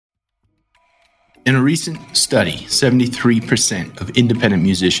In a recent study, 73% of independent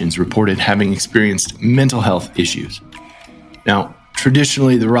musicians reported having experienced mental health issues. Now,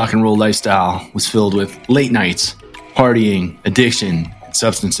 traditionally, the rock and roll lifestyle was filled with late nights, partying, addiction, and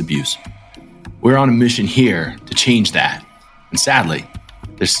substance abuse. We're on a mission here to change that. And sadly,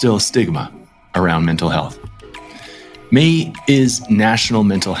 there's still a stigma around mental health. May is National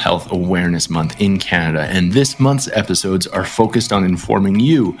Mental Health Awareness Month in Canada, and this month's episodes are focused on informing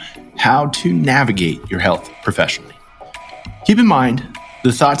you how to navigate your health professionally. Keep in mind,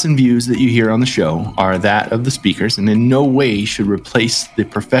 the thoughts and views that you hear on the show are that of the speakers and in no way should replace the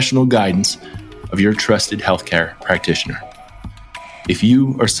professional guidance of your trusted healthcare practitioner. If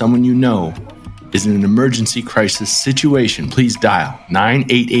you or someone you know is in an emergency crisis situation, please dial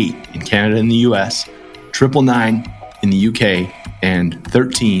 988 in Canada and the US, 999 in the UK, and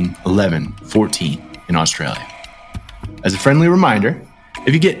 13 11 14 in Australia. As a friendly reminder,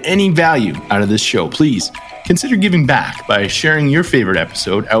 if you get any value out of this show, please consider giving back by sharing your favorite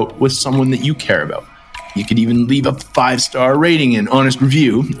episode out with someone that you care about. You could even leave a 5-star rating and honest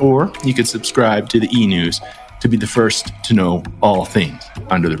review, or you could subscribe to the e-news to be the first to know all things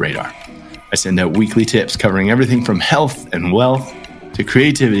under the radar. I send out weekly tips covering everything from health and wealth to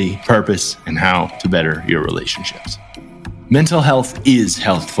creativity, purpose, and how to better your relationships. Mental health is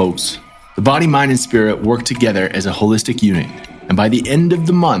health, folks. The body, mind, and spirit work together as a holistic unit. And by the end of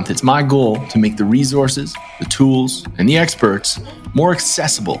the month, it's my goal to make the resources, the tools, and the experts more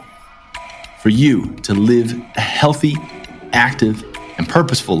accessible for you to live a healthy, active, and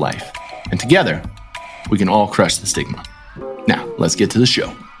purposeful life. And together, we can all crush the stigma. Now, let's get to the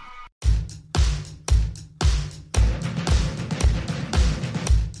show.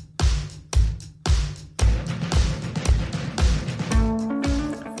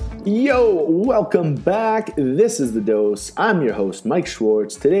 Yo, welcome back. This is The Dose. I'm your host, Mike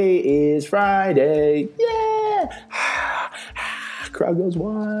Schwartz. Today is Friday. Yeah! Crowd goes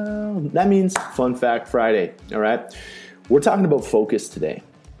wild. That means Fun Fact Friday, all right? We're talking about focus today,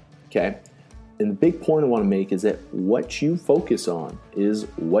 okay? And the big point I want to make is that what you focus on is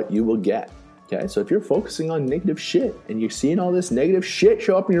what you will get, okay? So if you're focusing on negative shit and you're seeing all this negative shit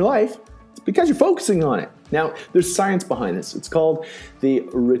show up in your life, it's because you're focusing on it. Now, there's science behind this. It's called the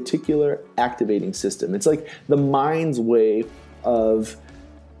reticular activating system. It's like the mind's way of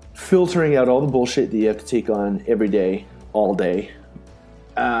filtering out all the bullshit that you have to take on every day, all day,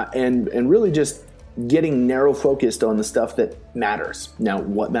 and really just getting narrow focused on the stuff that matters. Now,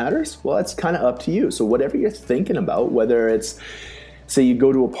 what matters? Well, it's kind of up to you. So whatever you're thinking about, whether it's, say you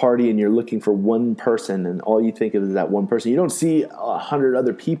go to a party and you're looking for one person and all you think of is that one person. You don't see 100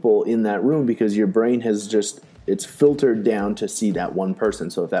 other people in that room because your brain has just, it's filtered down to see that one person.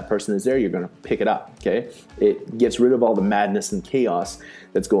 So if that person is there, you're going to pick it up, okay? It gets rid of all the madness and chaos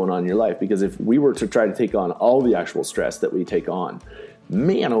that's going on in your life, because if we were to try to take on all the actual stress that we take on,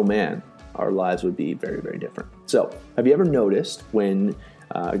 man, oh man, our lives would be very, very different. So have you ever noticed when,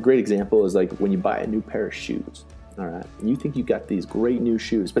 a great example is like when you buy a new pair of shoes. All right, and you think you got these great new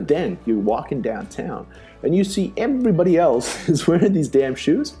shoes, but then you're walking downtown and you see everybody else is wearing these damn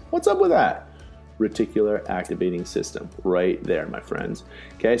shoes. What's up with that? Reticular activating system right there, my friends.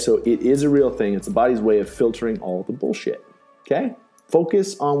 Okay, so it is a real thing. It's the body's way of filtering all the bullshit. Okay,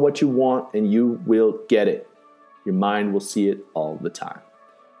 focus on what you want and you will get it. Your mind will see it all the time.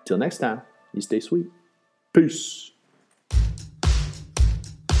 Till next time, you stay sweet. Peace.